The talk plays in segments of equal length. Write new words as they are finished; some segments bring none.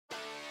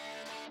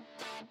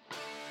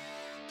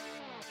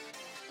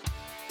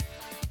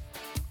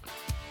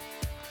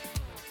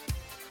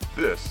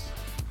This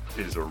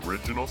is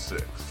Original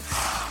Six.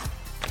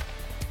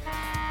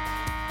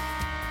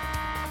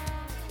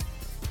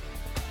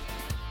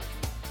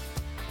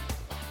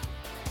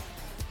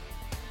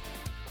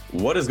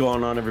 What is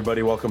going on,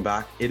 everybody? Welcome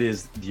back. It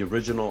is the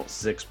Original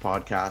Six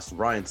podcast.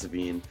 Ryan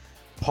Savine,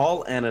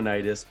 Paul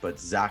Ananitis, but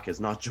Zach is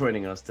not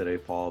joining us today,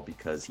 Paul,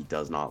 because he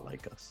does not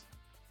like us.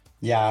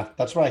 Yeah,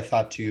 that's what I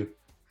thought too.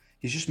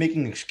 He's just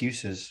making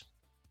excuses.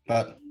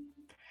 But,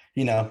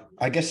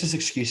 I guess his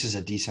excuse is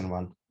a decent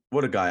one.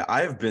 What a guy.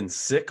 I have been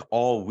sick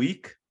all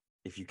week,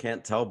 if you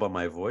can't tell by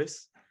my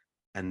voice,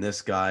 and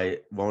this guy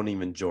won't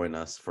even join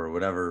us for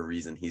whatever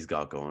reason he's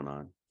got going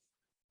on.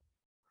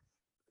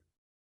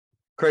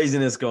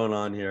 Craziness going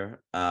on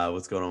here.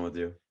 What's going on with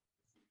you?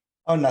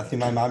 Oh, nothing.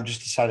 My mom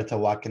just decided to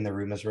walk in the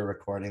room as we're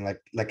recording,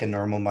 like a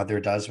normal mother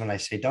does when I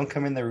say, don't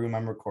come in the room,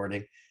 I'm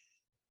recording.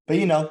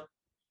 But,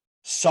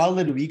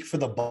 solid week for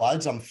the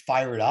Buds. I'm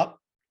fired up.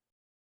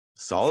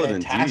 Solid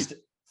Fantastic,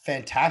 indeed.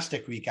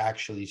 fantastic week,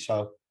 actually.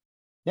 So,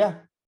 yeah,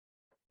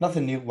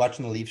 nothing new.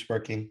 Watching the Leafs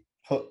working.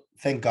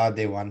 Thank God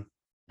they won.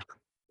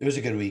 It was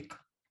a good week.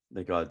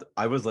 Thank God.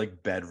 I was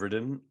like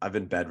bedridden. I've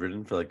been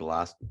bedridden for like the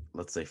last,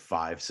 let's say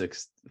 4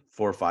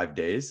 or 5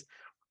 days.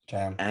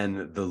 Damn.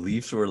 And the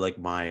Leafs were like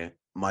my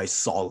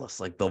solace,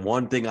 like the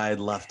one thing I had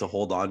left to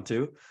hold on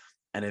to.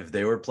 And if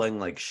they were playing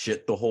like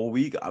shit the whole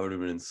week, I would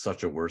have been in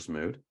such a worse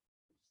mood.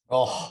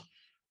 Oh,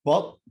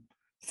 well,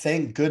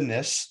 thank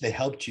goodness they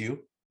helped you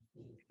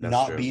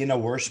not be in a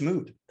worse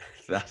mood.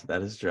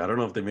 That is true. I don't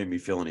know if they made me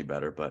feel any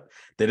better, but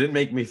they didn't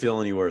make me feel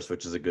any worse,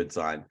 which is a good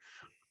sign.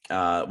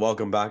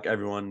 Welcome back,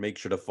 everyone. Make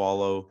sure to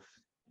follow,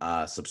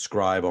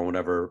 subscribe on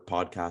whatever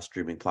podcast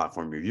streaming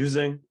platform you're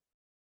using.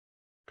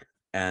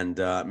 And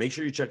make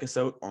sure you check us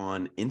out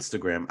on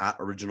Instagram at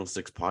Original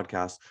Six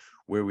Podcast,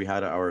 where we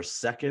had our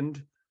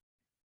second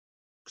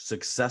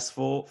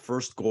successful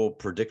first goal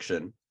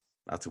prediction.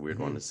 That's a weird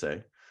one to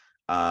say,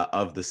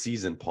 of the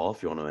season. Paul,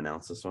 if you want to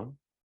announce this one.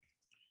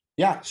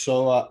 Yeah.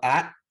 So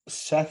at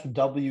Seth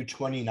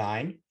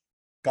W29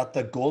 got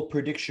the goal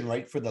prediction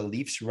right for the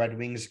Leafs Red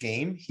Wings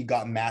game. He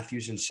got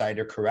Matthews and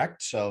Seider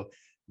correct. So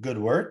good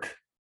work.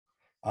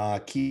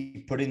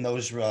 Keep putting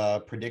those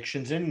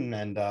predictions in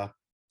and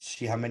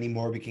see how many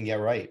more we can get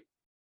right.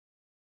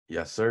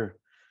 Yes, sir.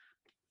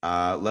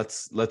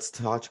 Let's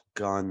touch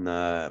on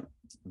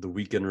the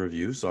weekend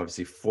review. So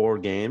obviously 4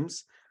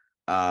 games.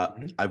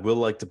 I will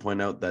like to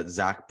point out that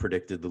Zach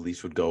predicted the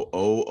Leafs would go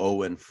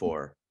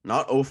 0-4,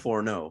 not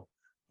 0-4-0.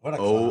 What a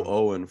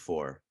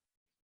 0-4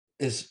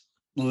 is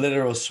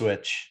literal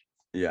switch.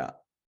 Yeah.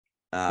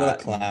 What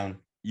a clown.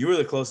 You were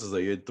the closest though.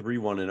 You had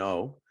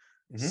 3-1-0.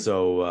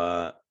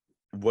 So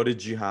what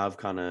did you have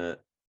kind of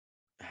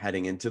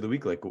heading into the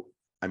week? Like,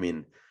 I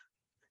mean,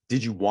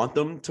 did you want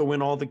them to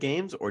win all the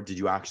games, or did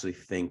you actually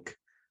think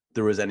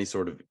there was any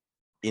sort of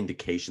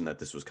indication that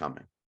this was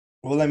coming?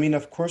 Well, I mean,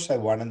 of course I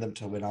wanted them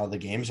to win all the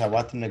games. I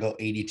want them to go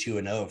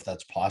 82-0 if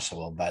that's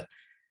possible. But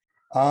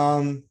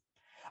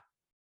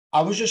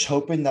I was just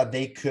hoping that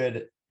they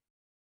could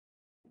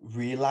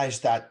realize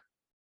that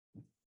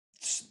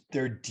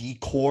their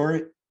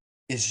decor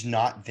is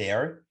not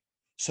there.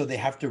 So they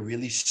have to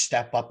really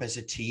step up as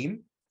a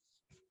team.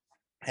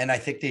 And I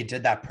think they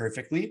did that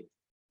perfectly.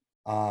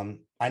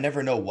 I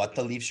never know what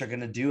the Leafs are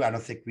going to do. I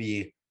don't think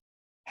we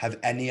have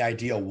any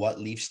idea what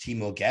Leafs team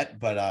will get,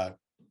 but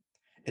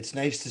it's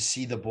nice to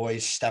see the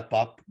boys step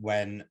up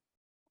when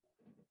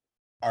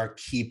our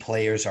key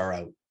players are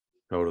out.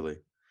 Totally.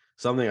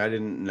 Something I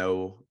didn't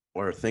know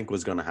or think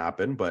was going to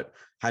happen, but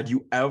had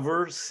you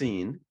ever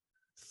seen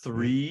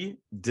 3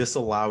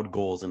 disallowed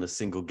goals in a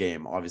single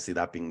game? Obviously,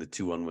 that being the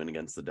 2-1 win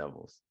against the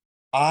Devils.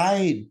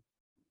 I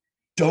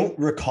don't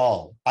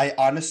recall. I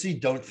honestly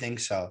don't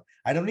think so.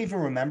 I don't even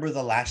remember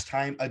the last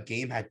time a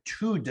game had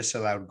 2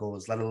 disallowed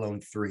goals, let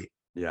alone 3.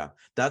 Yeah,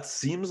 that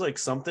seems like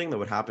something that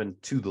would happen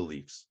to the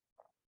Leafs.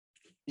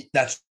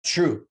 That's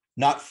true.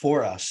 Not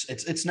for us.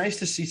 It's nice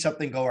to see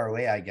something go our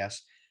way, I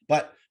guess.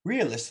 But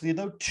realistically,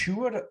 though,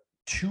 two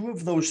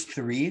of those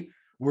 3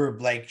 were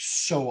like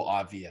so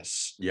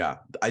obvious. Yeah,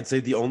 I'd say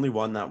the only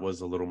one that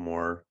was a little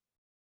more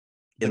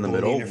in the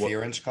middle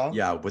interference call.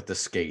 Yeah, with the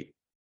skate.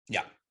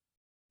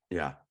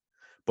 Yeah.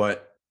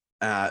 But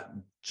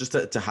just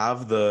to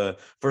have the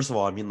first of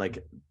all, I mean,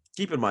 like,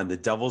 keep in mind the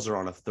Devils are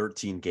on a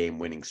 13-game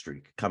winning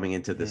streak coming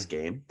into this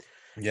game.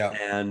 Yeah,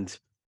 and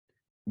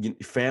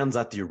fans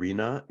at the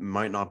arena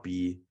might not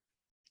be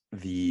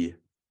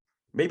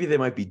maybe they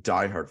might be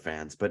diehard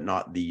fans, but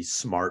not the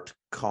smart,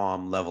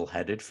 calm,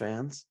 level-headed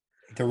fans.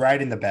 They're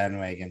riding the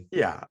bandwagon.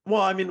 Yeah.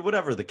 Well, I mean,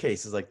 whatever the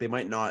case is, like, they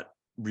might not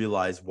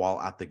realize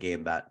while at the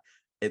game that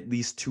at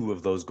least 2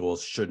 of those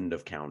goals shouldn't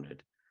have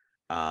counted.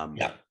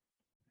 Yeah.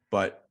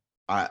 But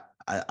I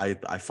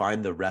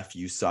find the ref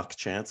you suck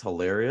chants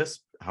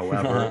hilarious.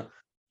 However,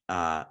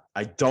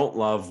 I don't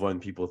love when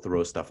people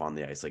throw stuff on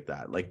the ice like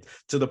that. Like,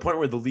 to the point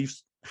where the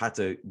Leafs had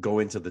to go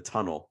into the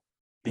tunnel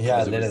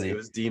because it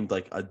was deemed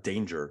like a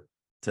danger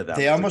to them.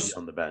 They almost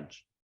on the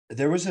bench.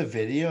 There was a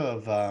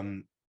video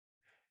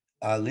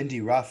of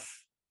Lindy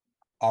Ruff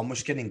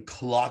almost getting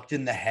clocked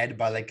in the head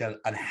by like a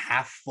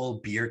half full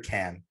beer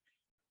can.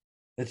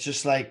 It's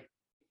just like,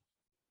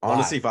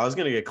 Honestly, why? if I was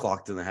gonna get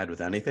clocked in the head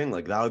with anything,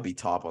 like that would be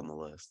top on the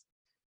list.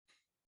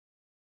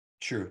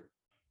 True.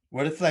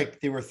 What if like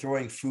they were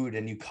throwing food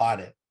and you caught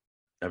it,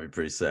 That'd be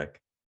pretty sick.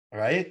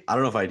 right? I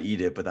don't know if I'd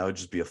eat it, but that would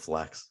just be a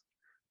flex.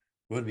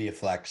 Would be a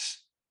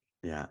flex.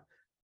 Yeah.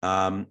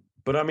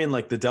 But I mean,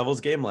 like the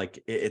Devils game,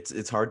 like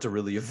it's hard to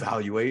really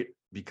evaluate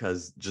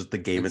because just the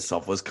game It's-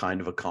 itself was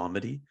kind of a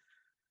comedy.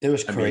 It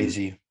was I mean,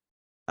 crazy.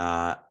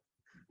 Uh,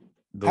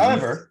 the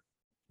However,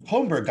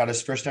 Holmberg got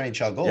his first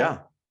NHL goal. yeah,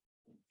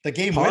 The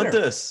game winner.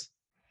 Pontus.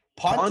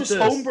 Pontus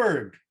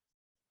Holmberg.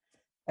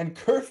 And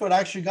Kerfoot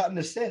actually got an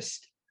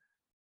assist.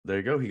 There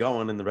you go. He got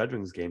one in the Red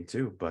Wings game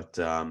too. But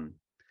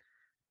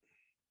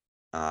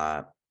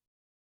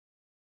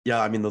yeah,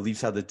 I mean the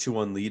Leafs had the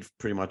 2-1 lead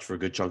pretty much for a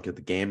good chunk of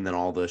the game. Then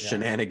all the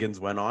shenanigans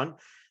went on.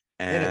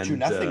 They had a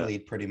And 2-0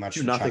 lead pretty much.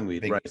 2-0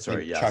 lead, right?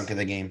 Sorry, yes. Chunk of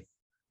the game.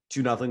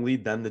 2-0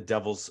 lead. Then the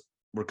Devils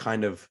were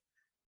kind of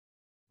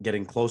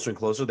getting closer and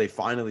closer. They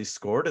finally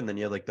scored, and then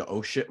you had like the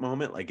oh shit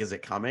moment, like is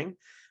it coming?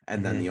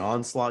 And then the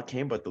onslaught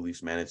came, but the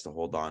Leafs managed to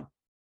hold on.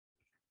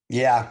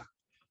 Yeah,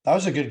 that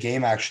was a good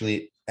game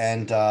actually.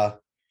 And I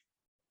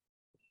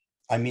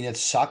mean, it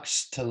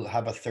sucks to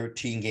have a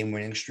 13-game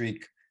winning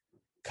streak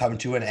come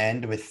to an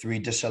end with 3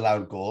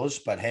 disallowed goals.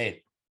 But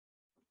hey,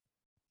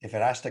 if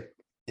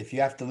you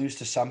have to lose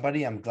to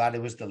somebody, I'm glad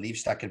it was the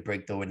Leafs that could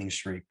break the winning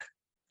streak.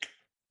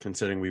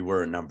 Considering we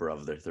were a number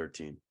of their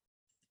 13.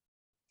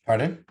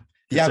 Pardon?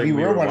 Yeah, we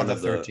Considering were one of the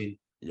 13.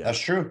 Yeah, That's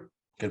true.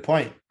 Good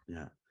point.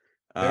 yeah.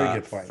 Very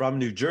good point. From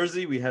New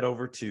Jersey, we head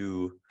over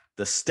to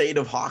the state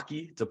of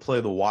hockey to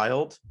play the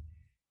Wild.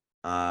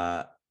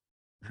 Quote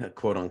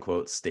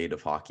unquote state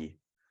of hockey.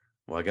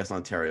 Well, I guess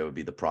Ontario would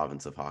be the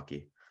province of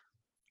hockey.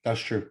 That's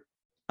true.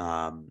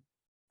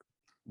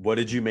 What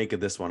did you make of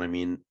this one? I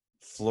mean,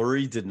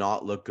 Fleury did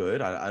not look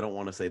good. I don't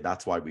want to say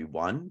that's why we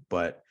won,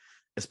 but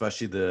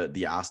especially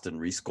the Aston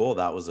Reese goal,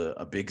 that was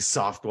a big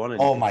soft one.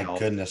 And Oh my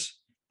goodness.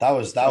 That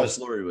was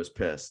Fleury was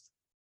pissed.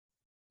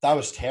 That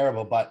was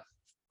terrible, but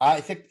I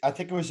think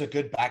it was a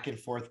good back and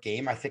forth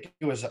game. I think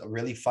it was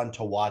really fun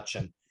to watch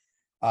and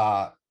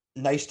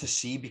nice to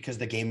see because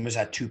the game was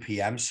at 2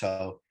 p.m.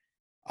 So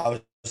I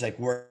was like,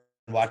 we're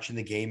watching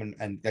the game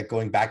and like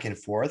going back and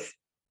forth.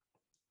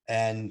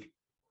 And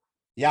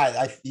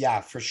yeah,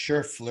 for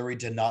sure, Fleury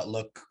did not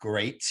look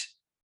great.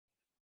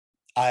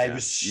 I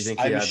was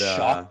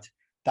shocked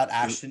that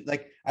Ashton,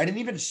 like, I didn't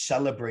even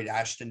celebrate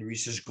Ashton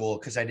Reese's goal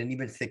because I didn't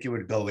even think it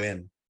would go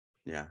in.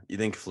 Yeah. You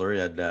think Fleury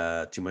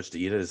had too much to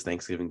eat at his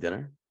Thanksgiving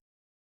dinner?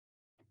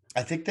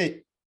 I think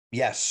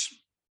yes.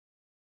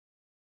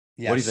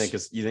 Yes. What do you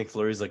think? You think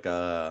Fleury's like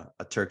a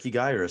turkey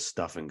guy or a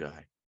stuffing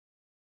guy?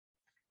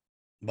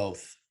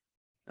 Both.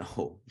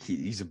 Oh,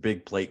 he's a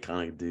big plate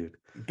kind of dude.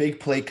 Big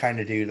plate kind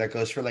of dude that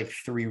goes for like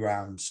 3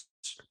 rounds.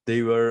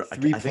 They were I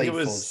think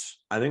platefuls.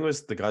 it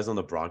was the guys on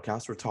the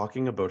broadcast were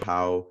talking about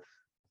how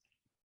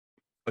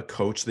a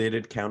coach they had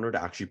encountered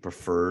actually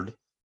preferred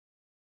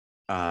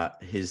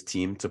his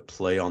team to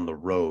play on the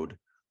road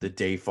the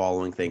day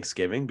following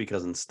Thanksgiving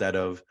because instead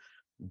of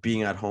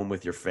being at home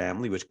with your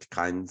family, which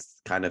kind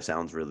of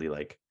sounds really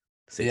like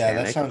satanic,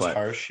 yeah, that sounds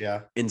harsh.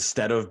 Yeah.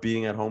 Instead of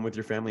being at home with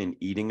your family and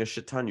eating a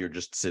shit ton, you're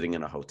just sitting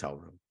in a hotel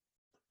room.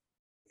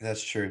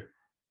 That's true.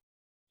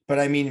 But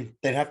I mean,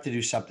 they'd have to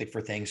do something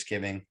for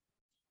Thanksgiving.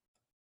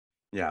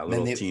 Yeah, a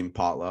little team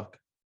potluck.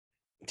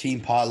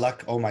 Team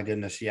potluck. Oh my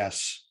goodness,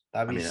 yes.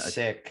 That'd be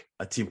sick.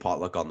 A team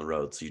potluck on the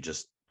road. So you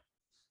just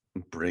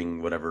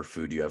bring whatever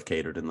food you have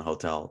catered in the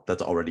hotel.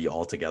 That's already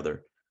all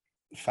together.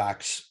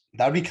 Facts.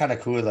 That'd be kind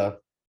of cool though.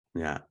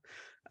 Yeah.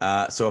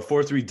 So a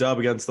 4-3 dub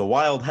against the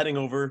Wild, heading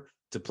over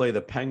to play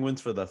the Penguins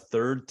for the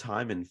 3rd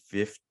time in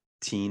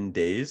 15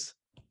 days,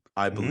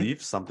 I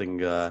believe, something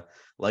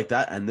like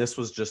that. And this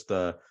was just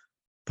a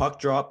puck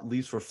drop.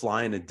 Leafs were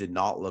flying and did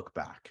not look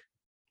back.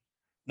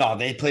 No,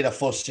 they played a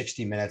full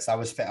 60 minutes. That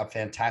was a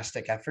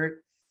fantastic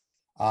effort.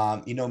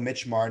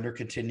 Mitch Marner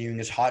continuing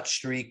his hot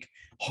streak.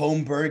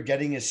 Holmberg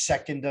getting his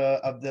second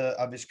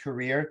of his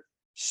career,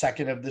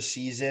 second of the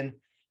season.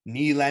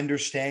 Nylander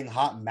staying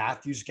hot.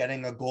 Matthews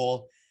getting a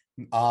goal.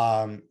 If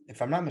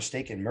I'm not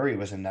mistaken, Murray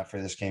was in that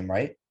for this game,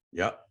 right?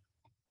 Yep.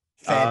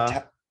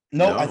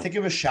 No, I think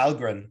it was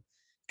Shalgren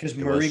because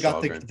Murray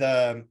got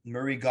Shalgren.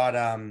 Murray got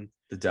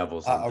the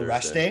Devils a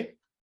rest day.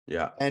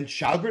 Yeah. And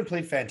Shalgren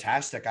played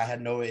fantastic. I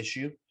had no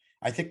issue.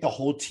 I think the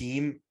whole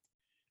team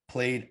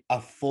played a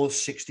full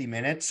 60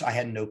 minutes. I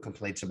had no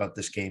complaints about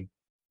this game.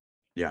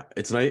 Yeah,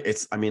 it's nice.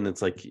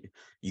 It's like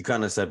you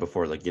kind of said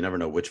before, like you never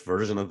know which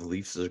version of the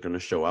Leafs is going to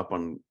show up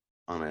on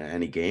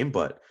any game,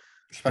 but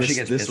especially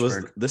against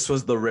Pittsburgh. This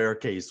was the rare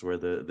case where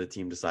the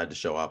team decided to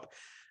show up.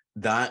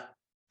 That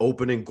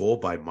opening goal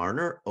by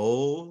Marner,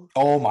 oh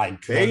my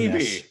goodness,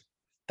 baby.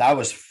 That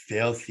was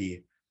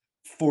filthy.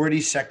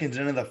 40 seconds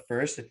into the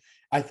first,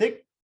 I think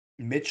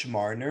Mitch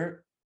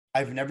Marner,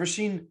 I've never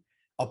seen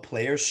a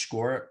player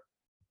score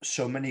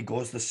so many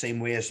goals the same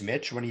way as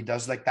Mitch when he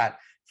does like that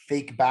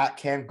fake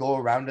backhand, go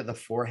around to the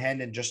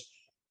forehand and just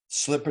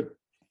slip it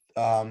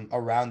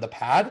around the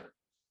pad.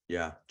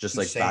 Yeah, just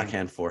like Insane.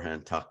 backhand,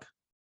 forehand, tuck.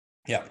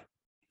 Yeah.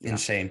 Yeah.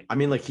 Insane. I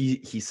mean, like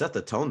he set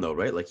the tone though,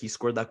 right? Like he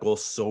scored that goal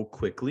so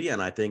quickly,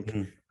 and I think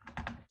Mhm.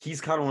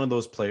 he's kind of one of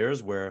those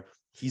players where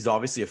he's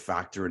obviously a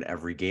factor in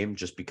every game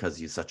just because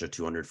he's such a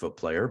 200-foot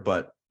player.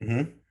 But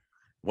Mhm.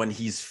 when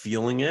he's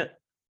feeling it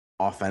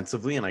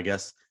offensively, and I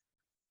guess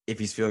if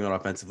he's feeling it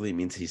offensively, it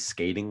means he's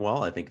skating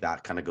well. I think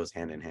that kind of goes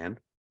hand in hand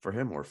for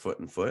him, or foot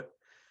and foot.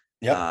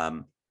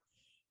 Yep.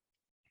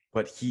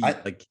 But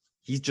I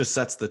he just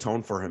sets the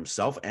tone for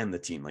himself and the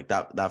team. Like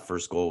that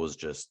first goal was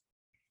just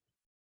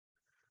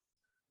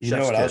You know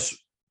chef's what else? kiss.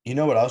 You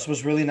know what else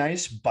was really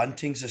nice?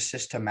 Bunting's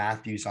assist to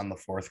Matthews on the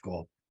fourth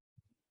goal.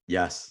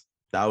 Yes,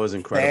 that was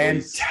incredible.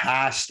 He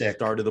Fantastic.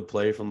 started the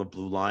play from the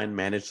blue line,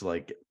 managed to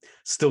like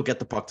still get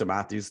the puck to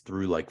Matthews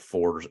through like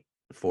four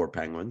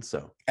Penguins.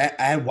 So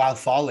And while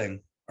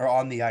falling or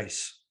on the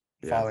ice,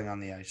 Yeah. falling on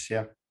the ice.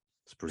 Yeah.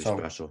 it's pretty So,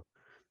 special.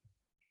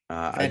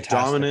 A fantastic.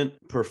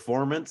 dominant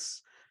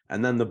performance,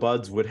 and then the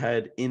Buds would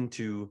head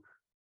into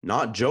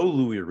not Joe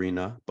Louis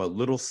Arena, but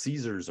Little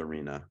Caesars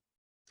Arena.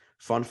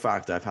 Fun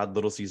fact: I've had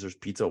Little Caesars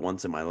pizza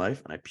once in my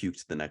life, and I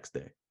puked the next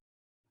day.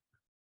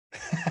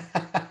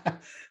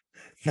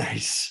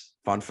 Nice.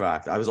 Fun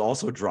fact: I was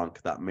also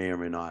drunk. That may or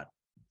may not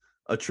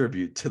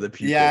attribute to the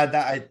puking. Yeah,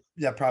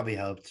 that probably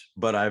helped.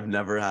 But I've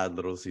never had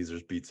Little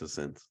Caesars pizza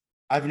since.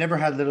 I've never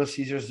had Little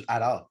Caesars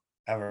at all,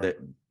 ever.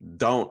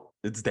 Don't.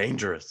 It's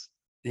dangerous.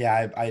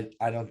 Yeah,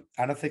 I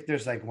don't think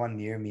there's like one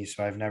near me,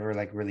 so I've never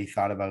like really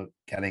thought about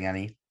getting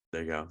any.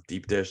 There you go.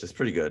 Deep dish. It's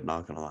pretty good.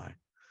 Not gonna lie.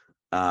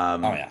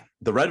 Oh yeah.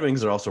 The Red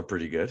Wings are also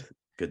pretty good.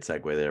 Good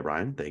segue there,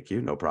 Brian. Thank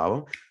you. No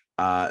problem.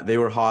 They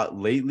were hot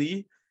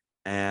lately,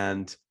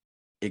 and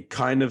it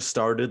kind of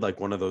started like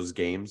one of those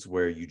games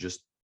where you just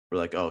were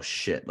like, oh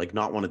shit. Like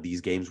not one of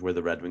these games where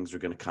the Red Wings are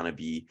going to kind of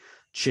be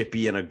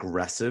chippy and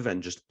aggressive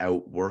and just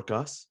outwork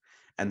us.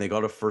 And they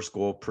got a first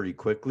goal pretty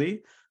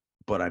quickly.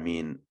 But I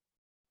mean,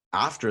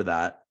 after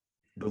that,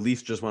 the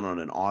Leafs just went on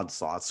an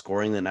onslaught,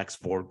 scoring the next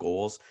 4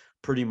 goals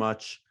pretty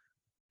much.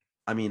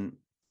 I mean,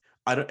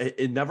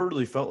 it never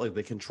really felt like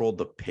they controlled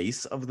the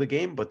pace of the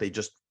game, but they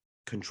just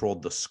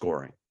controlled the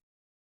scoring.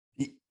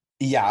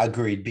 Yeah,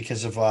 agreed.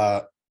 Because of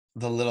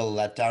the little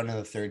letdown in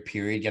the third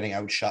period, getting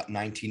outshot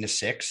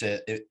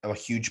 19-6, a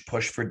huge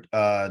push for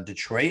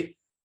Detroit.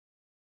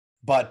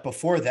 But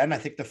before then, I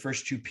think the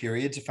first 2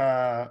 periods, if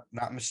I'm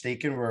not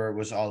mistaken,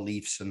 was all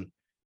Leafs, and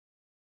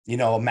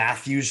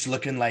Matthews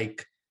looking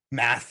like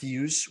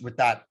Matthews with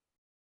that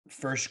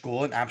first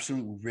goal, an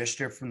absolute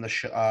wrister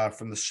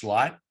from the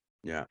slot.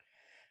 Yeah.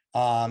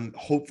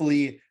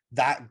 Hopefully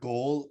that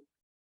goal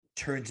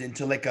turns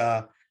into like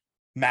a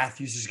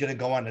Matthews is going to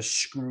go on a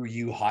screw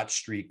you hot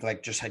streak,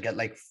 like just get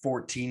like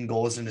 14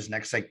 goals in his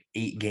next like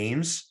 8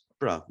 games.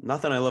 Bro,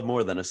 nothing I love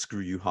more than a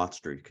screw you hot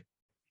streak.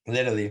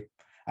 Literally.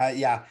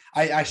 Yeah,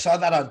 I saw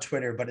that on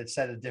Twitter, but it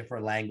said a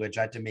different language.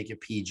 I had to make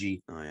it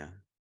PG. Oh yeah.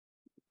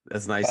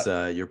 That's nice.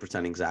 You're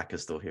pretending Zach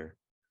is still here.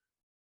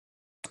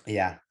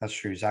 Yeah, that's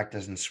true. Zach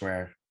doesn't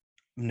swear.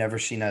 I've never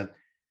seen a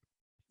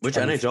Which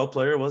NHL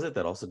player was it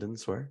that also didn't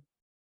swear?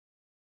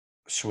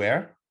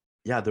 Swear?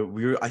 Yeah,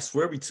 I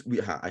swear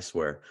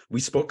we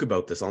spoke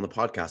about this on the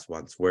podcast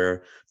once,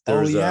 where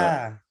there's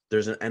an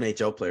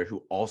NHL player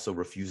who also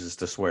refuses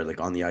to swear, like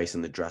on the ice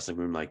in the dressing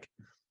room. Like,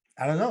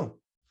 I don't know.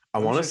 I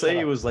want to say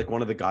it was like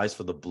one of the guys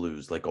for the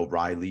Blues, like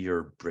O'Reilly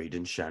or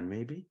Braden Shen,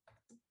 maybe.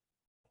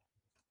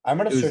 I'm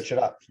gonna search it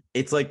up.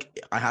 It's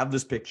like I have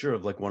this picture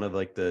of like one of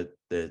like the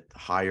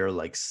higher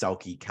like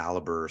Selke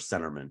caliber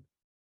centermen.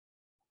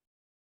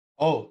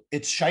 Oh,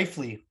 it's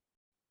Scheifele.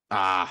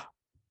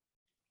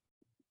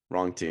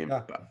 Wrong team.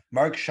 Yeah.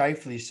 Mark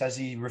Scheifele says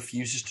he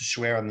refuses to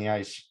swear on the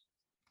ice.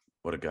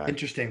 What a guy.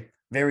 Interesting.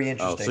 Very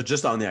interesting. Oh, so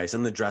just on the ice,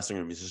 in the dressing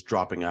room, he's just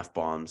dropping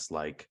F-bombs,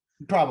 like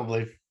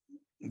probably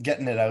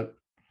getting it out.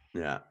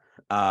 Yeah.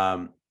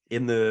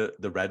 In the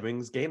Red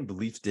Wings game, the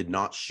Leafs did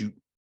not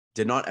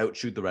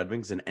outshoot the Red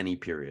Wings in any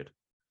period.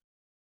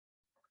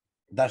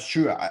 That's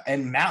true.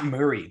 And Matt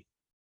Murray.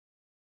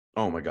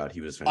 Oh my God,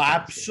 he was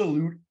fantastic.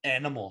 Absolute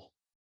animal.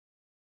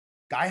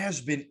 Guy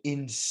has been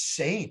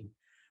insane.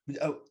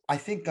 I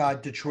think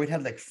Detroit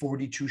had like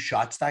 42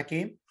 shots that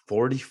game.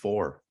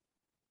 44.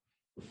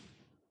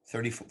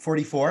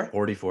 44?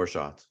 44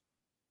 shots.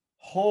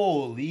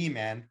 Holy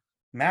man.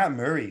 Matt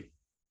Murray.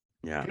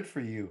 Yeah. Good for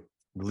you.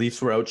 The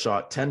Leafs were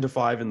outshot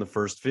 10-5 in the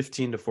first,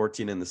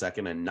 15-14 in the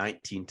second, and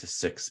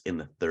 19-6 in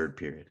the third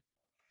period.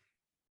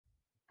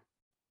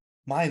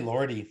 My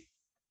lordy.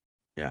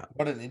 Yeah.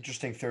 What an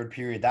interesting third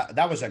period.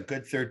 That was a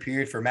good third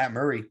period for Matt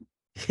Murray.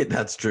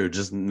 That's true.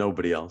 Just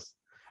nobody else.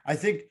 I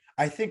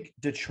think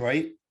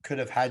Detroit could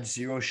have had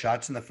 0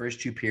 shots in the first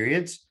 2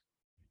 periods,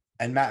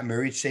 and Matt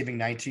Murray saving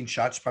 19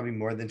 shots, probably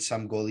more than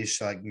some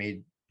goalies like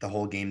made the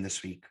whole game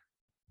this week.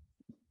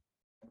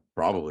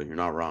 Probably. You're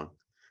not wrong.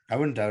 I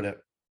wouldn't doubt it.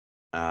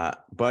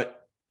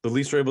 But the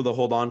Leafs were able to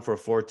hold on for a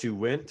 4-2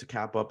 win to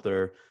cap up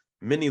their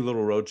mini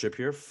little road trip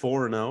here,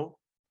 4-0.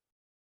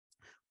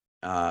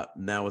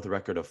 Now with a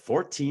record of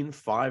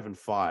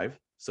 14-5-5.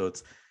 So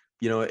it's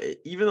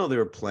even though they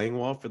were playing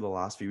well for the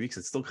last few weeks,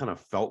 it still kind of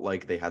felt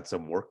like they had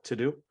some work to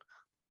do.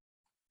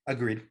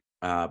 Agreed.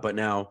 But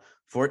now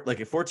for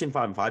like at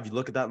 14-5-5, you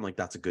look at that and like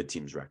that's a good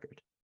team's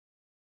record.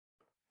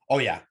 Oh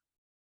yeah.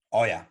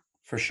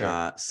 For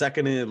sure.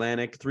 Second in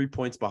Atlantic, 3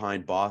 points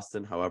behind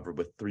Boston. However,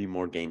 with 3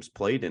 more games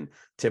played in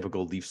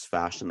typical Leafs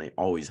fashion, they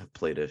always have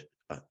played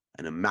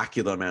an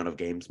immaculate amount of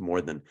games,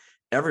 more than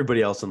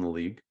everybody else in the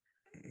league.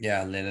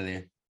 Yeah,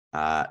 literally.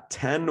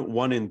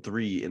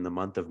 10-1-3 in the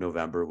month of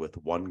November with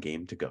 1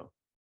 game to go.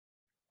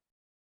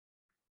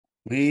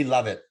 We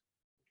love it.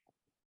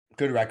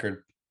 Good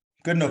record.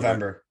 Good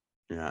November.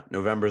 Yeah,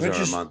 November's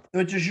our month.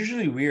 Which is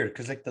usually weird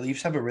because like the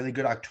Leafs have a really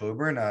good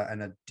October and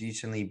a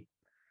decently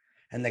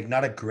and like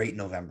not a great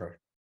November.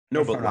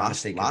 No, but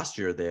last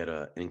year they had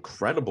an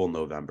incredible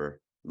November,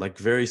 like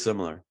very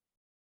similar.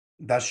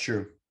 That's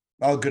true.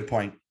 Oh, good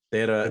point.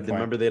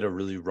 Remember they had a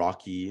really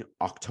rocky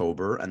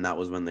October, and that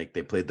was when they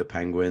played the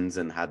Penguins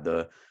and had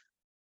the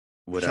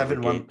whatever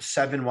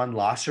 7-1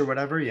 loss or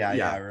whatever. Yeah,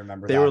 I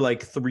remember. They were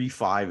like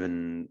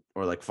 3-5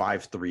 or like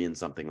 5-3 and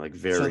something, like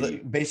very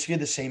basically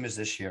the same as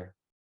this year.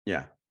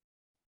 Yeah,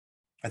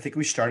 I think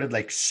we started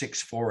like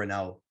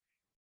 6-4-0.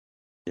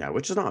 Yeah,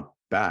 which is not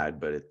bad,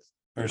 but it's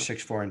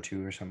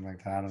 6-4-2 or something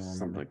like that. I don't remember.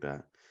 Something like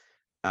that.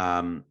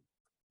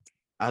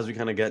 As we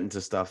kind of get into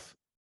stuff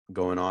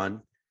going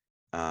on,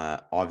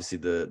 obviously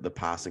the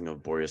passing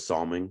of Boris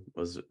Salming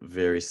was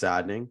very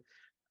saddening.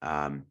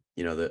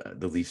 The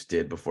Leafs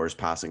did, before his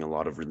passing, a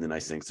lot of really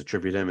nice things to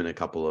tribute him in a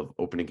couple of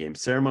opening game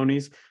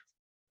ceremonies.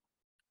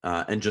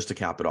 And just to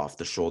cap it off,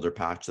 the shoulder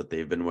patch that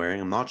they've been wearing,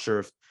 I'm not sure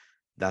if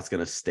that's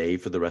going to stay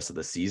for the rest of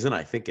the season.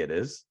 I think it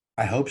is.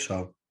 I hope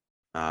so.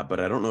 But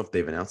I don't know if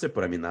they've announced it.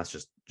 But I mean, that's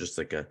just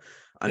like a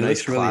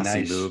nice,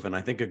 classy move, and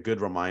I think a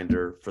good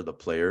reminder for the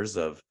players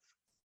of,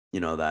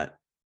 that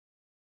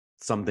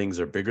some things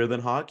are bigger than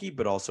hockey,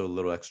 but also a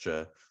little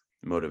extra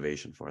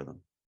motivation for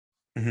them.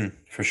 Mm-hmm,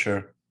 for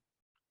sure.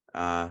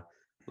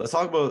 Let's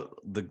talk about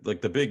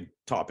the big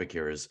topic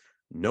here is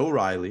no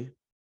Riley,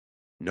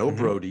 no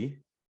Brody,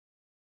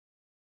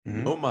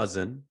 no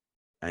Muzzin,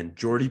 and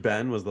Jordy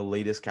Ben was the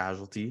latest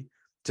casualty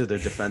to the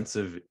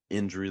defensive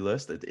injury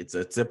list.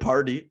 It's a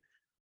party.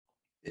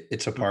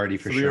 It's a party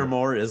for 3 sure. Or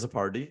more is a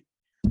party.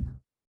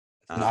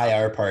 An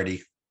IR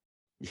party.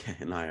 Yeah,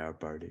 an IR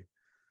party.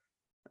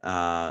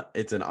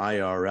 It's an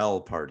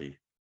IRL party.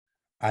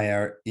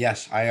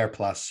 Yes, IR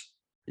plus.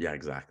 Yeah,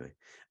 exactly.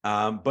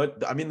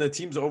 But I mean, the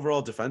team's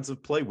overall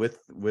defensive play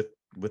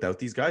without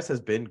these guys has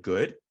been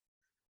good.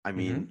 I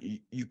mean,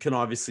 you can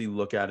obviously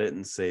look at it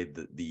and say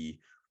that the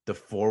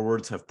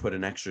forwards have put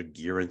an extra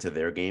gear into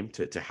their game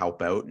to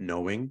help out,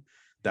 knowing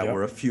that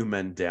we're a few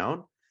men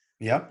down.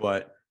 Yeah.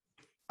 But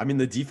I mean,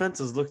 the defense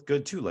has looked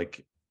good too.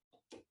 Like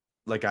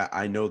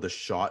I know the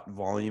shot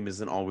volume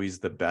isn't always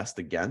the best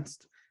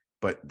against,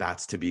 but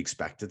that's to be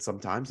expected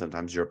sometimes.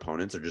 Sometimes your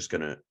opponents are just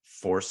going to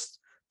force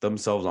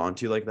themselves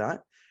onto you like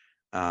that.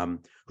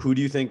 Who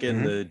do you think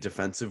in the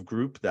defensive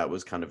group that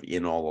was kind of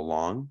in all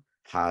along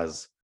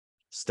has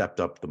stepped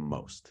up the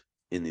most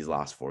in these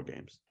last 4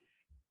 games?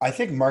 I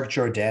think Mark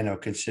Giordano,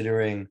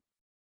 considering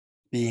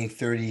being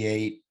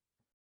 38,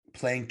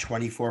 playing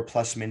 24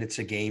 plus minutes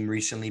a game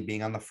recently,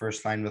 being on the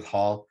first line with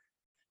Hall.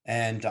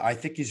 And I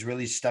think he's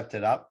really stepped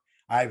it up.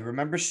 I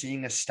remember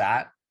seeing a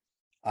stat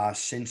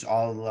since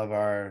all of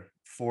our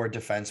 4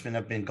 defensemen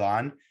have been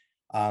gone.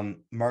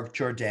 Mark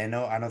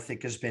Giordano, I don't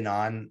think has been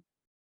on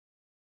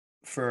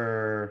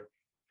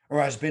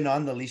has been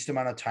on the least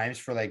amount of times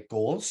for like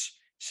goals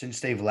since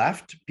they've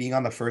left. Being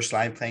on the first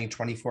line, playing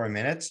 24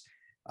 minutes,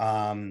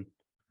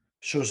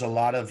 shows a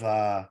lot of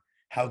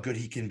how good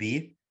he can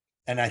be.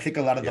 And I think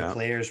a lot of the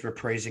players were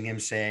praising him,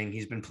 saying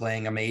he's been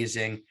playing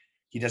amazing.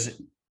 He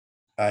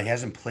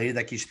hasn't played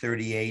like he's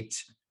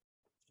 38.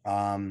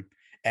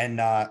 And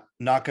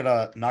not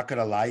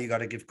gonna lie, you got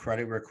to give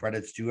credit where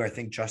credit's due. I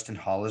think Justin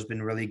Hall has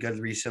been really good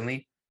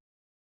recently.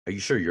 Are you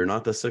sure you're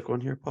not the sick one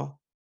here, Paul?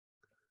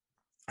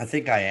 I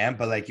think I am,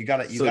 but like you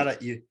gotta.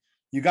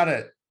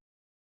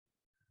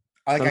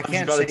 Like I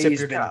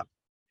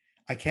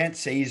can't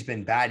say he's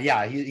been bad.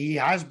 Yeah, he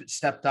has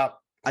stepped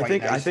up. I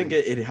think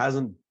it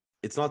hasn't.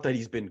 It's not that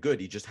he's been good.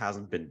 He just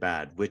hasn't been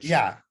bad. Which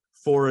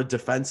for a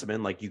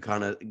defenseman, like you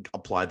kind of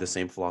apply the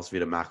same philosophy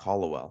to Mac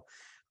Hollowell.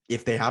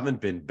 If they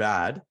haven't been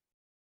bad,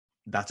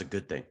 that's a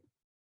good thing.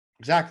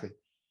 Exactly.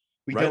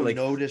 We don't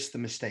notice the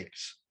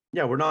mistakes.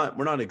 Yeah, we're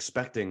not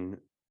expecting,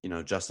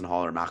 Justin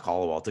Hall or Mac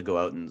Hollowell to go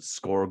out and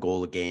score a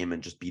goal a game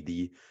and just be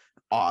the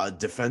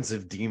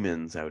defensive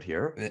demons out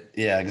here.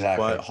 Yeah,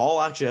 exactly. But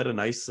Hall actually had a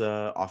nice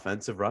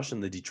offensive rush in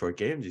the Detroit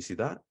game. Did you see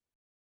that?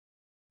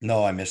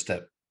 No, I missed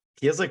it.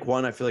 He has like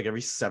one, I feel like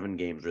every 7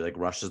 games where he like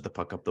rushes the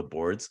puck up the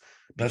boards.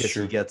 That's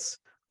true.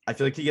 I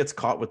feel like he gets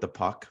caught with the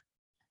puck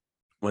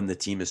when the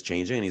team is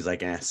changing and he's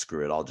like,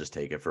 screw it. I'll just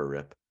take it for a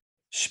rip.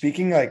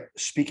 Speaking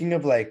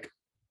of like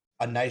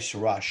a nice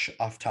rush,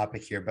 off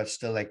topic here, but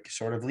still like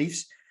sort of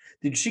Leafs.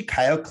 Did you see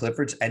Kyle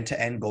Clifford's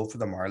end-to-end goal for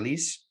the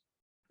Marlies?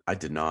 I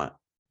did not.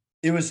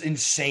 It was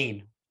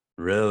insane.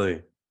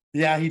 Really?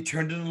 Yeah, he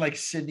turned into like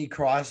Sidney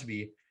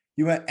Crosby.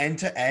 He went end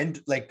to end,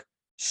 like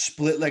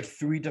split like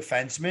 3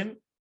 defensemen.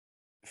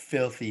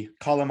 Filthy.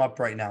 Call him up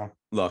right now.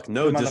 Look, Put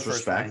no him on the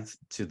first line.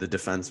 disrespect to the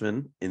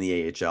defensemen in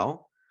the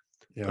AHL,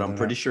 Yeah, but I'm they're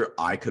pretty not- sure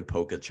I could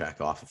poke a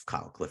check off of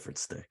Kyle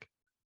Clifford's stick.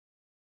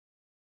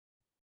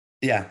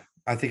 Yeah,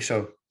 I think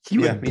so. He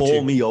Yeah, would me bowl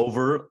too. me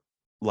over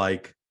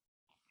like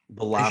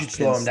the You last should pin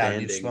slow him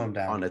down. You'd standing slow him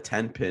down. on a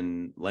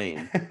 10-pin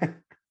lane.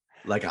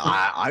 Like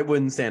I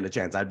wouldn't stand a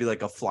chance. I'd be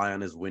like a fly on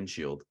his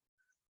windshield.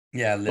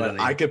 Yeah, literally.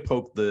 But I could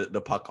poke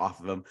the puck off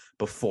of him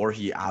before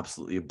he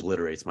absolutely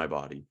obliterates my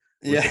body.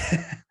 Yeah.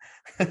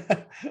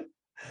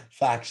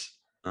 Facts.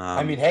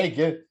 I mean, Um,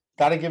 hey,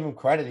 gotta give him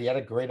credit. He had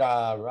a great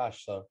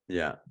rush. So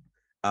yeah.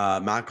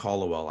 Matt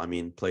Hollowell, I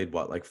mean, played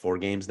what, like 4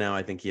 games now?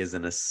 I think he has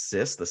an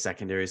assist, a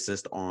secondary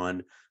assist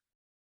on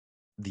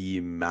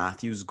the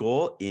Matthews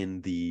goal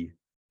in the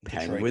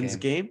Detroit Penguins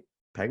game.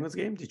 Penguins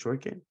game? Detroit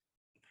game?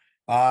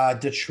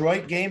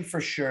 Detroit game for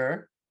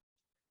sure.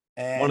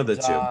 And One of the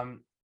two.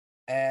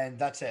 And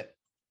that's it.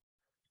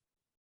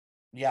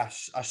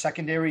 Yes, a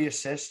secondary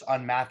assist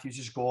on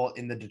Matthews' goal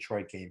in the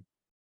Detroit game.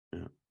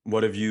 Yeah.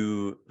 What have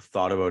you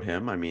thought about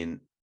him? I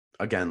mean,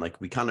 again,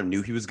 like we kind of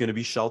knew he was going to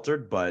be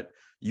sheltered, but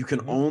you can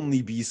Mhm.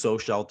 only be so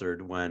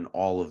sheltered when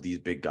all of these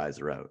big guys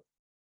are out.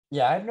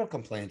 Yeah, I have no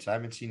complaints. I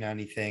haven't seen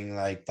anything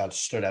like that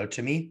stood out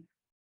to me.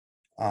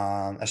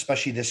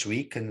 Especially this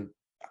week. And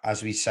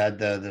as we said,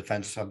 the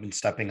defense have been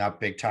stepping up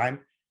big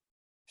time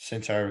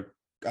since our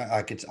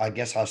I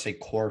guess I'll say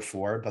core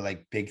 4, but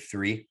like big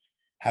 3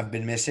 have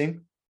been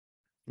missing.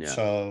 Yeah.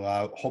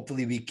 So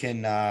hopefully we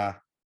can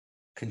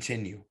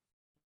continue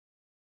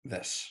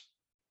this.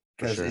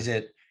 For Because sure. is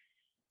it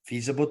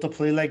feasible to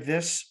play like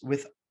this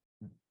with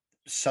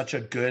such a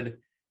good,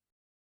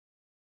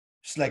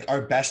 it's like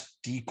our best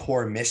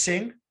decor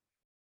missing?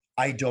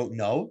 I don't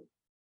know.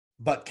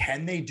 But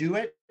can they do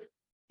it?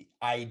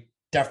 I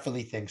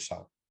definitely think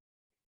so.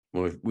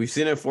 Well, we've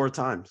seen it 4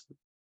 times.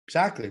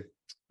 Exactly.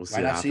 We'll see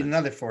Why what not see it happens.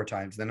 another 4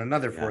 times, then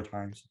another 4 Yeah.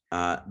 times?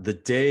 The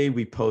day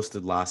we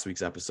posted last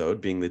week's episode,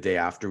 being the day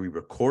after we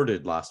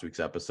recorded last week's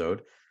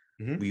episode,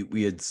 Mhm.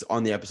 we had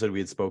on the episode we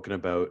had spoken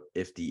about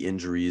if the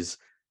injuries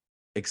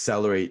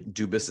accelerate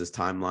Dubas's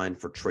timeline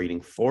for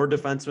trading 4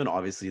 defensemen.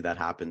 Obviously, that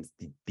happens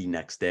the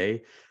next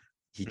day.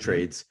 He Mhm.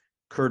 trades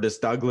Curtis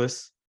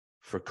Douglas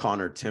for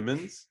Connor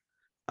Timmins.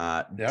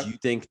 Yep. Do you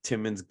think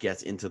Timmins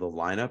gets into the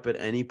lineup at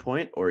any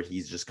point, or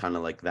he's just kind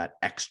of like that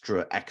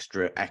extra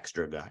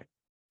guy?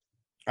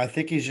 I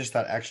think he's just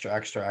that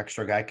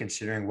extra guy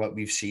considering what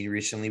we've seen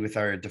recently with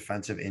our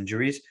defensive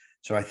injuries.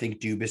 So I think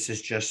Dubas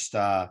is just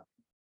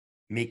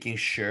making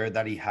sure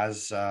that he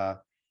has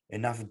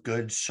enough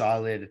good,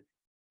 solid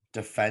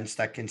defense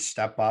that can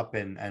step up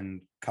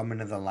and come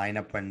into the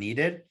lineup when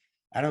needed.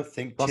 I don't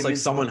think Plus, like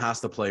Timmins someone will, has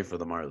to play for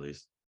the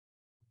Marlies.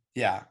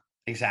 yeah,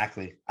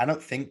 exactly. I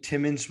don't think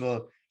Timmins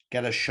will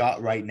get a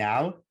shot right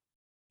now.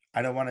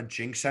 I don't want to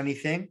jinx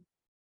anything.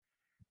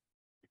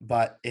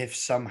 But if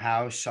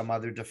somehow some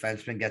other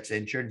defenseman gets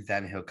injured,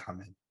 then he'll come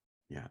in.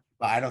 Yeah.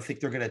 But I don't think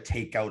they're going to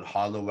take out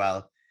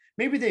Hollowell.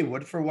 Maybe they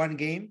would for one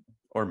game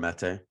Or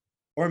Mete.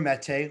 or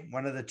Mete,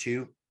 one of the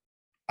two.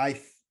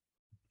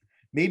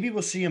 Maybe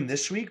we'll see him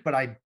this week, but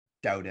I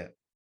doubt it.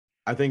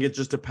 I think it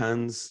just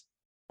depends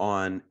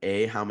on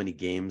how many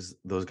games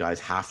those guys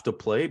have to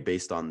play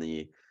based on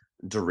the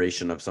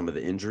duration of some of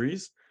the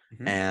injuries.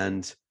 Mhm.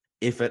 And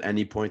if at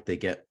any point they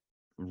get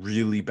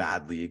really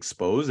badly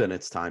exposed and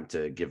it's time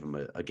to give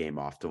them a game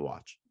off to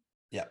watch.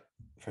 Yeah,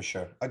 for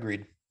sure.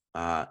 Agreed.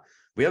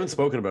 We haven't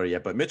spoken about it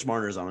yet, but Mitch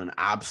Marner's on an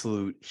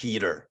absolute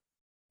heater.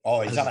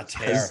 Oh, he's on a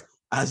tear.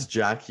 As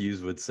Jack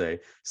Hughes would say.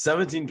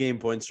 17-game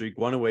point streak,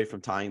 1 away from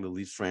tying the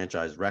Leafs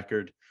franchise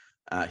record.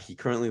 He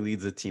currently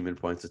leads the team in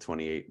points at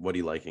 28. What are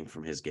you liking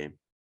from his game?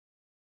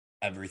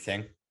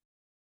 Everything.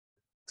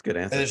 It's a good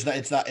answer.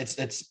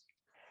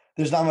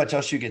 There's not much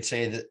else you could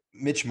say. That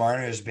Mitch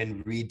Marner has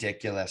been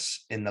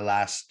ridiculous in the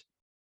last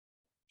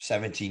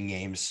 17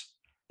 games.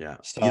 Yeah.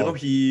 So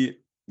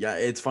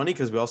It's funny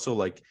because we also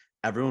like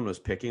everyone was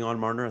picking on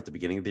Marner at the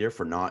beginning of the year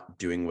for not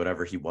doing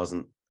whatever he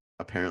wasn't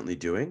apparently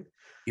doing.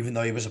 even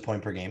though he was a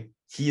point per game.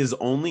 He has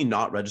only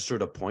not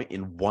registered a point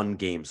in 1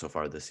 game so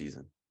far this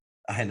season.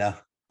 I know.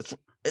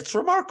 It's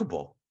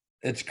remarkable.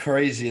 It's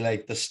crazy,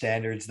 like the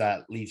standards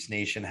that Leafs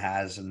Nation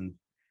has and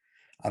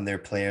on their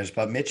players.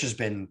 But Mitch has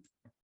been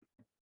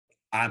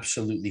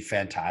absolutely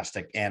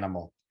fantastic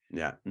animal.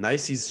 Yeah,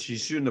 nice. She's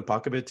shooting the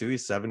puck a bit too.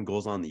 He's 7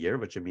 goals on the year,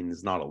 which I mean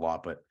is not a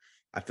lot, but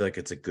I feel like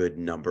it's a good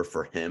number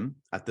for him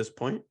at this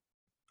point.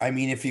 I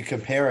mean, if you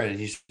compare it,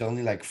 he's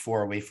only like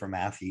 4 away from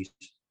Matthews.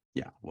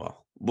 Yeah,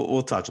 well,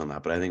 we'll touch on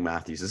that, but I think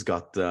Matthews has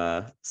got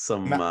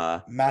some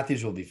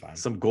Matthews will be fine.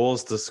 some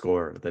goals to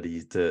score that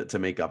he to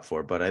make up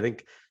for. But I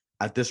think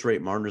at this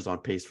rate, Marner's on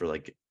pace for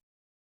like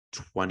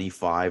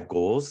 25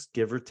 goals,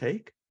 give or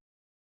take.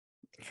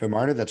 For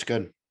Marner, that's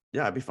good.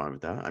 Yeah, I'd be fine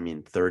with that. I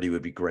mean, 30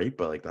 would be great,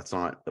 but like that's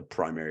not the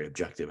primary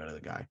objective out of the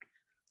guy.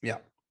 Yeah.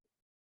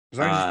 As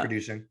long as he's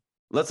producing.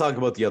 Let's talk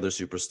about the other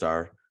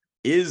superstar.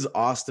 Is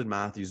Austin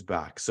Matthews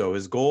back? So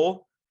his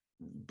goal,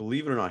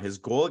 believe it or not, his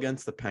goal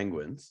against the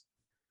Penguins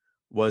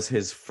was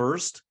his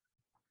first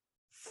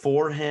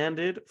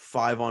four-handed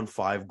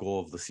 5-on-5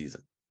 goal of the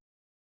season.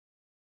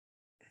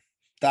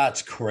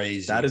 That's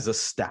crazy. That is a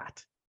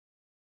stat.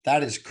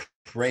 That is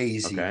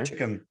crazy. Okay. Took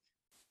him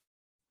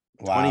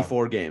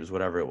 24 games,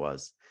 whatever it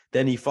was.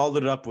 Then he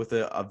followed it up with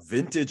a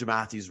vintage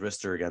Matthews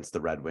wrister against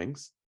the Red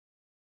Wings.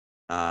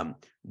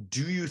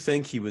 Do you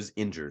think he was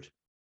injured?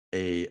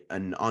 A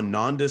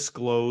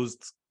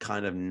non-disclosed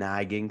kind of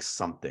nagging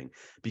something?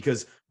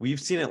 Because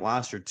we've seen it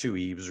last year too.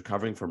 He was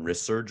recovering from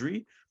wrist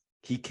surgery.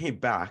 He came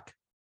back,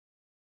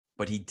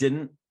 but he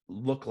didn't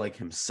look like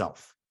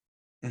himself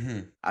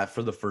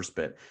for the first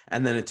bit.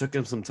 And then it took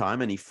him some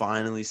time, and he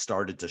finally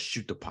started to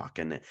shoot the puck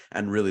and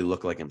really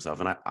look like himself.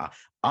 And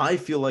I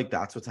feel like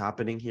that's what's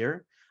happening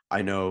here.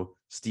 I know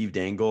Steve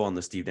Dangle on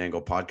the Steve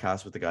Dangle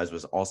podcast with the guys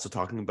was also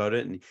talking about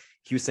it. And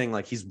he was saying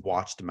like he's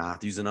watched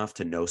Matthews enough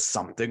to know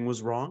something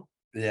was wrong.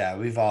 Yeah,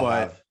 we've all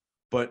have.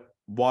 But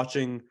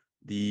watching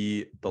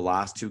the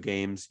last two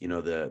games, you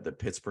know, the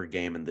Pittsburgh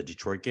game and the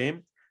Detroit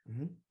game,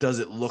 does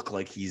it look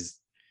like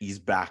he's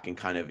back and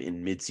kind of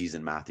in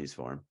midseason Matthews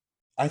form?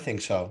 I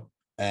think so.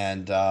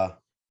 And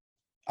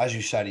as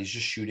you said, he's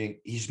just shooting.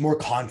 He's more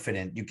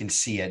confident. You can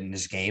see it in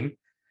his game.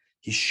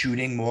 He's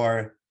shooting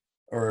more,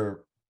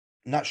 or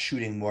not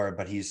shooting more,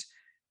 but he's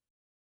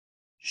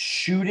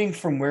shooting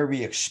from where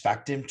we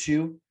expect him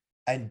to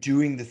and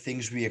doing the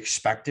things we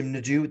expect him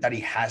to do that he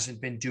hasn't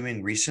been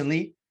doing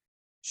recently.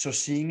 So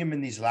seeing him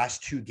in these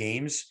last two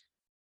games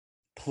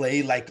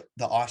play like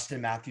the Austin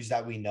Matthews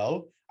that we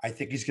know, I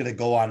think he's going to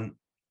go on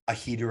a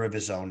heater of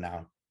his own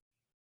now.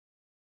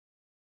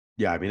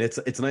 Yeah, I mean,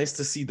 it's nice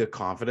to see the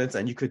confidence,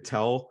 and you could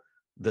tell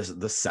the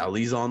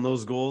sellies on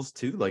those goals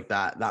too. Like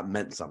that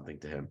meant something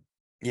to him.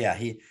 Yeah,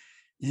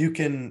 you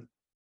can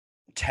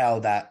tell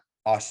that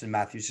Austin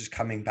Matthews is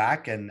coming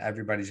back, and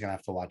everybody's gonna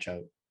have to watch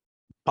out.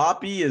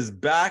 Poppy is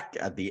back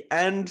at the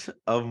end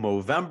of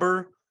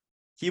November.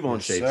 He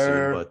won't shave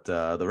soon, but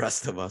the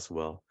rest of us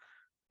will.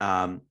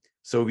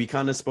 So we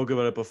kind of spoke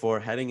about it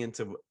before, heading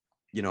into,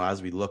 you know,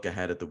 as we look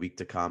ahead at the week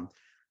to come.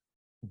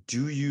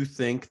 Do you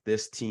think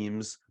this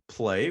team's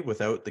play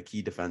without the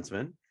key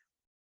defenseman,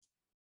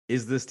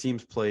 is this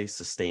team's play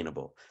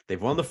sustainable?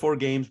 They've won the 4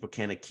 games, but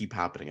can it keep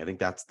happening? I think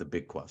that's the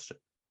big question.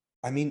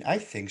 I mean, I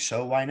think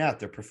so. Why not?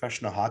 They're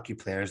professional hockey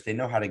players. They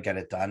know how to get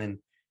it done. And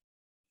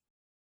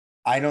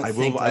I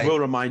will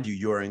remind you,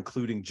 you are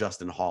including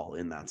Justin Hall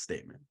in that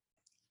statement.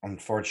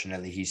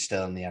 Unfortunately, he's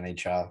still in the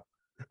NHL.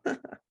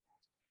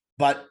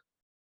 But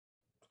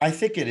I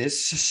think it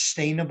is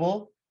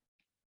sustainable.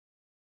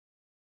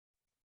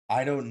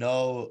 I don't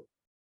know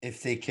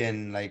if they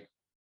can like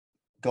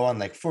go on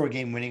like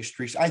 4-game winning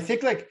streaks. I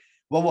think like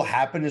what will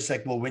happen is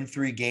like we'll win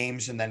 3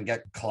 games and then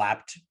get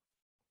clapped.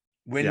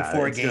 Win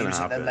 4 games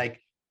and then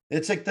like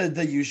it's like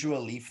the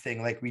usual Leaf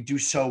thing. Like we do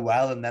so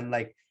well, and then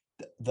like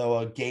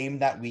the game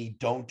that we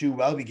don't do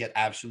well, we get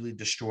absolutely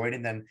destroyed,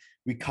 and then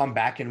we come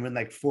back and win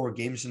like 4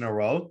 games in a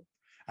row.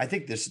 I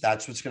think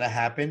that's what's gonna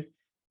happen.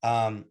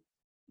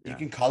 You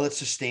can call it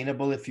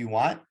sustainable if you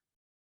want.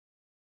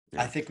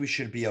 I think we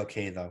should be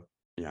okay though.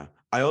 Yeah.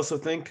 I also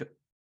think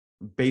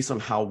based on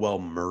how well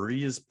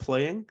Murray is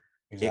playing,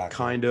 it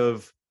kind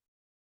of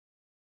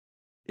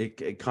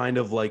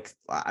like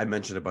I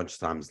mentioned a bunch of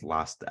times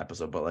last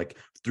episode, but like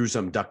threw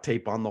some duct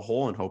tape on the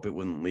hole and hope it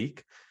wouldn't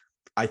leak.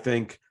 I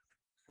think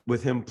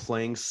with him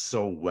playing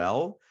so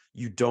well,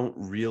 you don't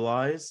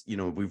realize, you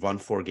know, we've won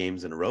 4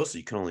 games in a row, so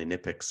you can only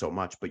nitpick so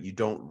much, but you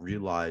don't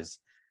realize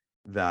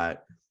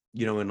that,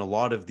 you know, in a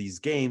lot of these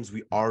games,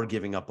 we are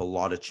giving up a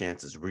lot of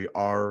chances. We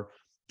are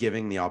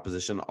giving the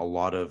opposition a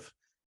lot of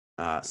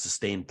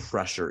sustained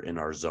pressure in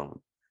our zone.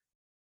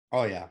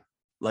 Oh yeah.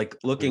 Like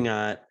looking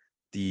at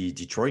the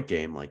Detroit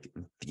game, like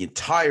the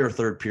entire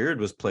third period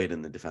was played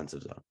in the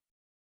defensive zone.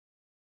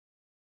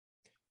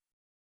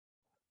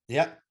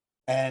 Yeah.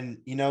 And,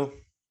 you know,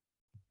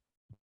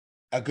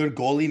 a good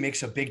goalie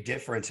makes a big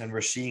difference, and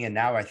we're seeing it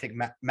now. I think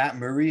Matt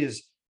Murray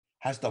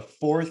has the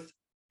 4th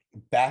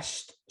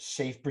best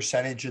save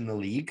percentage in the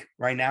league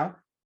right now.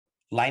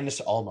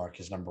 Linus Ullmark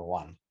is number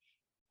 1.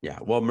 Yeah,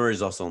 well,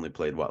 Murray's also only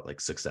played like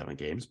 6-7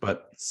 games,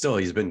 but still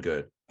he's been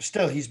good.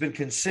 Still, he's been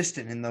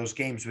consistent in those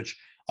games, which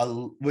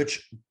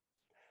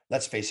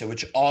let's face it,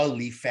 which all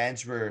Leaf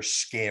fans were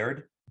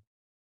scared.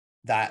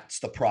 That's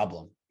the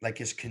problem, like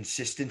his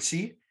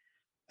consistency.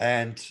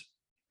 And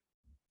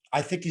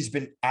I think he's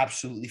been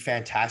absolutely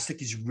fantastic.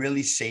 He's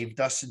really saved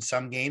us in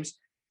some games.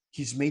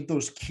 He's made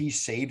those key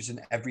saves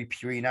in every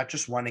period, not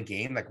just won a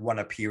game, like won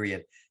a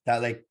period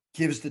that like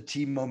gives the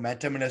team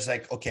momentum. And it's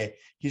like, okay,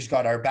 he's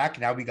got our back.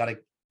 Now we got to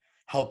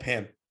help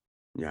him.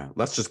 Yeah,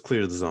 let's just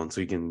clear the zone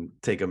so he can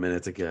take a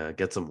minute to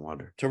get some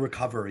water. To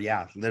recover,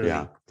 yeah,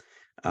 literally.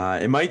 Yeah.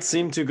 It might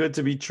seem too good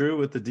to be true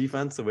with the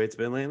defense the way it's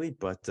been lately,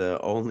 but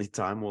only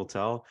time will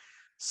tell.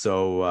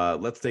 So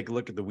let's take a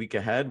look at the week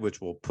ahead,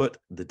 which will put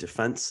the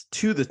defense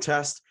to the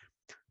test.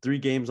 3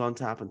 games on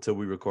tap until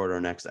we record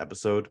our next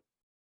episode.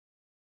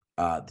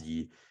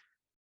 The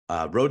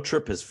road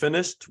trip is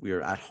finished. We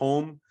are at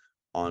home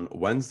on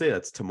Wednesday.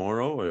 That's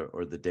tomorrow,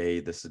 or the day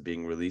this is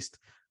being released,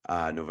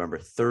 November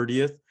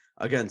 30th,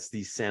 against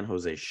the San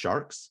Jose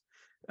Sharks.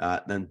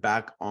 Then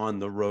back on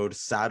the road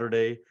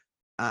Saturday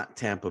at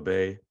Tampa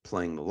Bay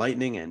playing the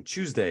Lightning, and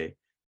Tuesday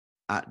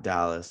at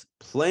Dallas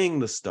playing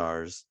the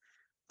Stars.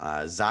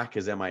 Zach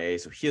is MIA,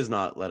 so he has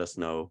not let us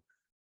know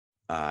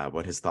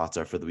what his thoughts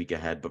are for the week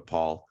ahead. But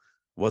Paul,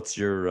 what's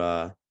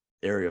your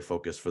area of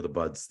focus for the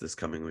Buds this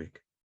coming week?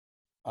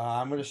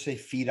 I'm going to say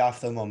feed off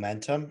the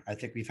momentum. I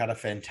think we've had a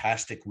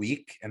fantastic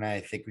week, and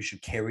I think we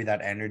should carry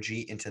that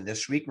energy into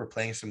this week. We're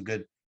playing some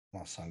good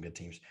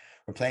teams.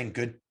 We're playing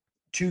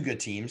two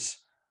good teams.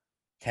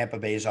 Tampa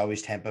Bay is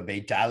always Tampa Bay.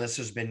 Dallas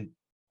has been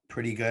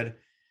pretty good.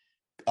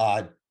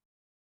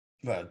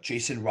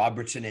 Jason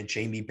Robertson and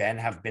Jamie Benn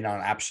have been on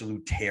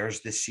absolute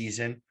tears this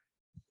season.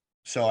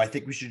 So I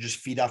think we should just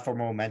feed off our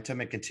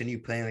momentum and continue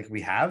playing like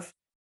we have.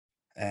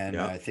 And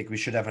I think we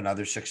should have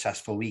another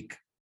successful week.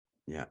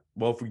 Yeah.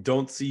 Well, if we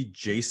don't see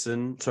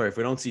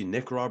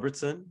Nick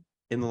Robertson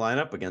in the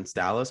lineup against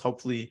Dallas,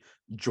 hopefully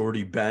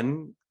Jordy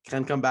Ben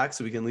can come back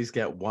so we can at least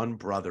get one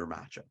brother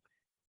matchup.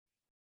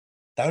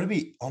 That would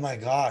be, oh my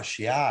gosh,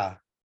 yeah.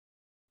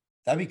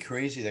 That'd be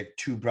crazy. Like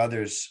two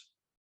brothers.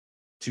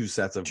 Two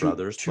sets of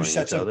brothers. Two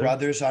sets of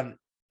brothers on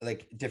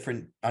like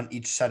different on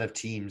each set of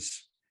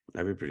teams.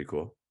 That'd be pretty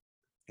cool.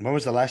 When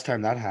was the last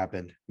time that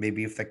happened?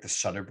 Maybe if like the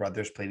Sutter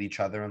brothers played each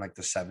other in like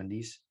the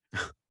 70s.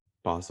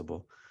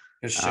 Possible.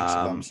 There's 6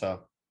 of them,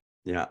 so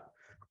yeah.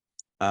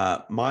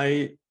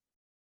 My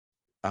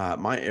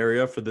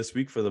area for this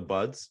week for the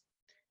Buds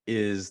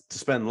is to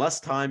spend less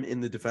time in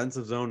the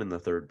defensive zone in the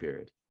third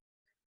period.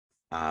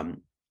 I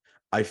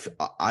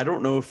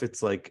don't know if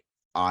it's like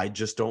I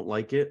just don't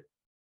like it,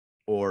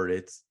 or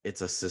it's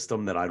a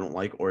system that I don't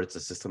like, or it's a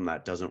system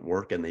that doesn't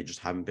work and they just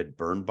haven't been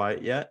burned by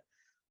it yet.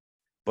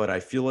 But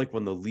I feel like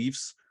when the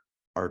Leafs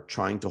are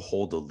trying to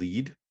hold a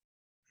lead,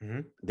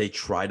 they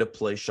try to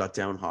play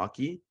shutdown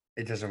hockey.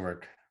 It doesn't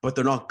work. But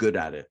they're not good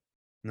at it.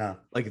 No.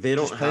 Like they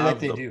don't just play have like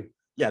they do.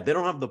 Yeah, they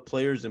don't have the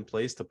players in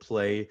place to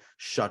play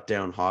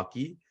shutdown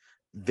hockey.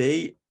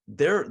 Their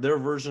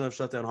version of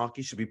shutdown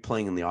hockey should be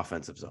playing in the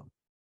offensive zone.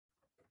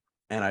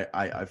 And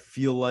I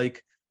feel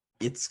like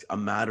it's a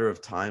matter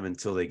of time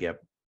until they get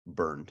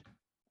burned.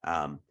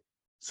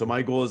 So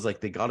my goal is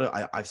like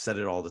I've said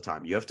it all the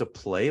time. You have to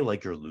play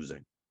like you're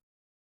losing.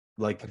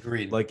 Like,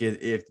 agreed. Like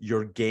if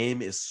your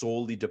game is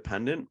solely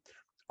dependent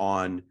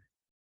on,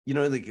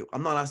 like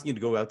I'm not asking you to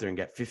go out there and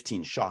get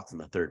 15 shots in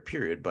the third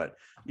period, but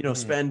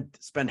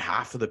spend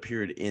half of the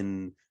period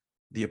in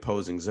the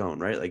opposing zone,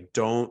 right? Like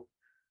don't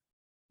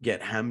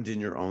get hemmed in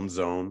your own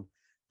zone.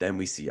 Then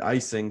we see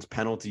icings,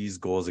 penalties,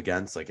 goals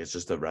against. Like it's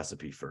just a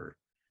recipe for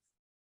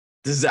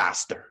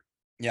disaster.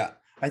 Yeah,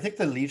 I think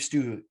the Leafs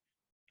do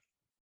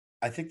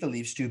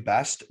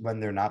best when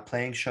they're not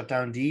playing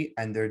shutdown D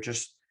and they're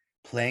just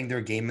playing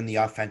their game in the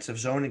offensive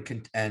zone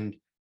and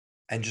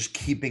just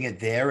keeping it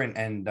there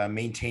and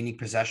maintaining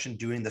possession,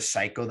 doing the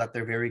cycle that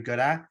they're very good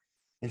at,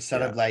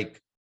 instead of like,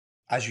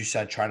 as you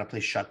said, trying to play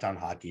shutdown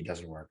hockey. It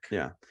doesn't work.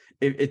 Yeah.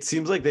 It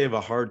seems like they have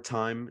a hard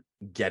time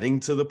getting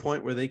to the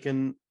point where they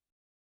can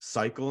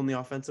cycle in the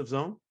offensive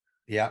zone.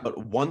 Yeah. But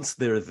once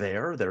they're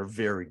there, they're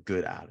very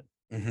good at it.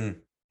 Mm-hmm.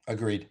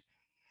 Agreed.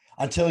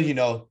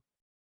 Until,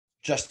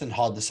 Justin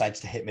Hall decides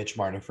to hit Mitch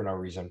Marner for no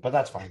reason, but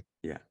that's fine.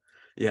 Yeah.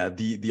 Yeah.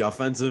 The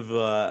offensive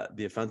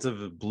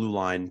blue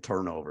line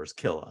turnovers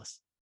kill us.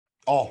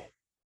 Oh,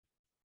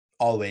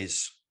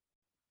 always.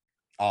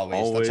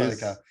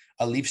 That's like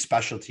a Leaf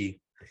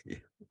specialty. Yeah.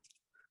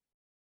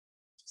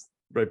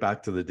 Right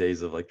back to the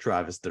days of like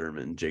Travis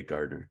Dermott and Jake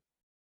Gardner.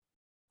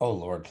 Oh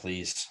Lord,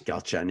 please.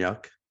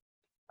 Galchenyuk.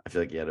 I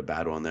feel like he had a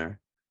bad one there.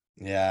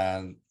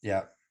 Yeah.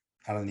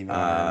 I don't even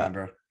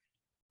remember.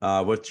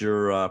 What's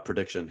your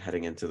prediction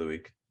heading into the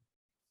week?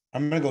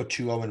 I'm gonna go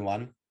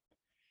 2-0-1.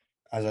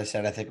 As I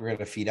said, I think we're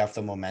gonna feed off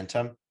the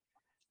momentum.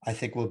 I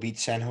think we'll beat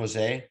San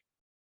Jose.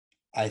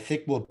 I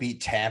think we'll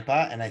beat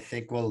Tampa, and I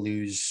think we'll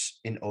lose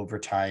in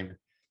overtime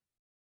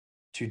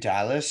to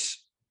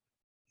Dallas.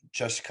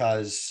 Just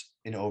because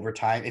in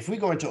overtime, if we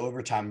go into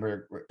overtime,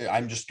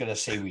 I'm just gonna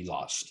say we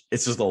lost.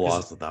 It's just a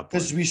loss at that point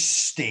because we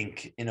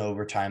stink in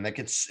overtime. Like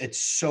it's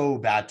so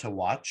bad to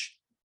watch.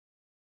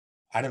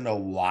 I don't know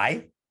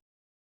why,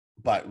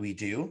 but we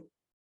do.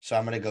 So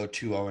I'm gonna go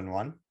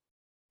 2-0-1.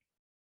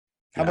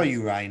 How about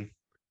you, Ryan?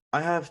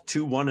 I have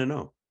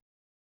 2-1-0.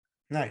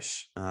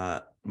 Nice.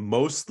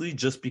 Mostly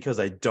just because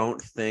I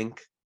don't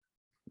think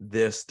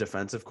this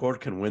defensive core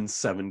can win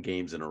 7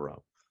 games in a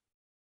row.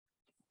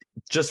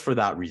 Just for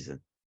that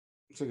reason.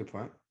 That's a good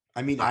point.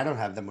 I mean, I don't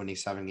have them winning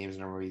 7 games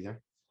in a row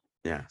either.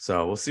 Yeah,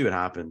 so we'll see what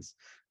happens.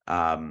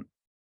 But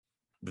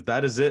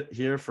that is it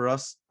here for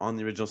us on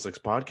the Original Six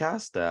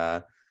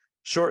podcast.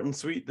 Short and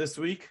sweet this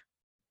week.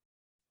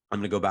 I'm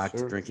going to go back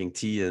to drinking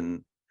tea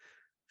and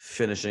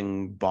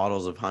finishing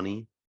bottles of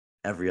honey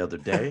every other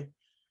day.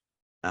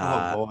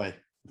 Oh, boy.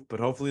 But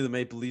hopefully the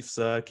Maple Leafs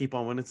keep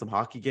on winning some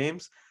hockey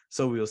games.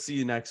 So we will see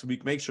you next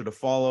week. Make sure to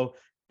follow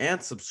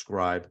and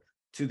subscribe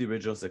to the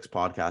Original Six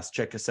podcast.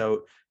 Check us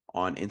out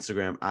on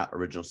Instagram at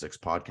Original Six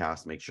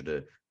podcast. Make sure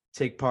to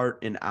take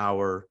part in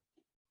our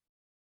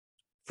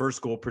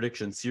first goal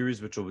prediction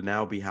series, which will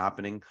now be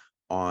happening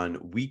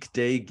on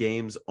weekday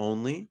games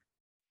only.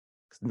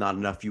 Not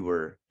enough you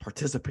were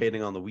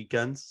participating on the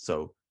weekends,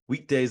 so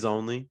weekdays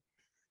only.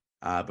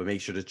 But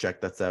make sure to check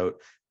that out.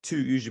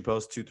 Usually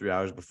post 2-3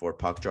 hours before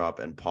puck drop.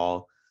 And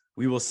Paul,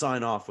 we will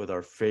sign off with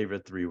our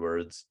favorite 3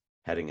 words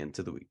heading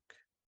into the week.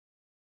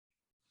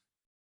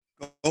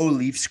 Go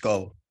Leafs,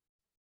 go.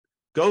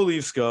 Go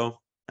Leafs, go.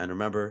 And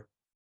remember,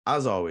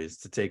 as always,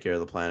 to take care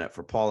of the planet.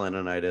 For Paul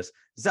Ananitis,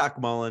 Zach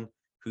Mullen,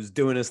 who's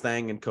doing his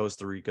thing in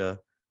Costa Rica,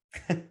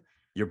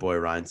 your boy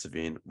Ryan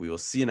Savine. We will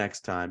see you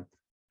next time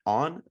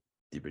on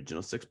the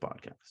Original Six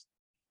Podcast.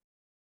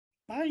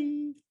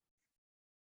 Bye.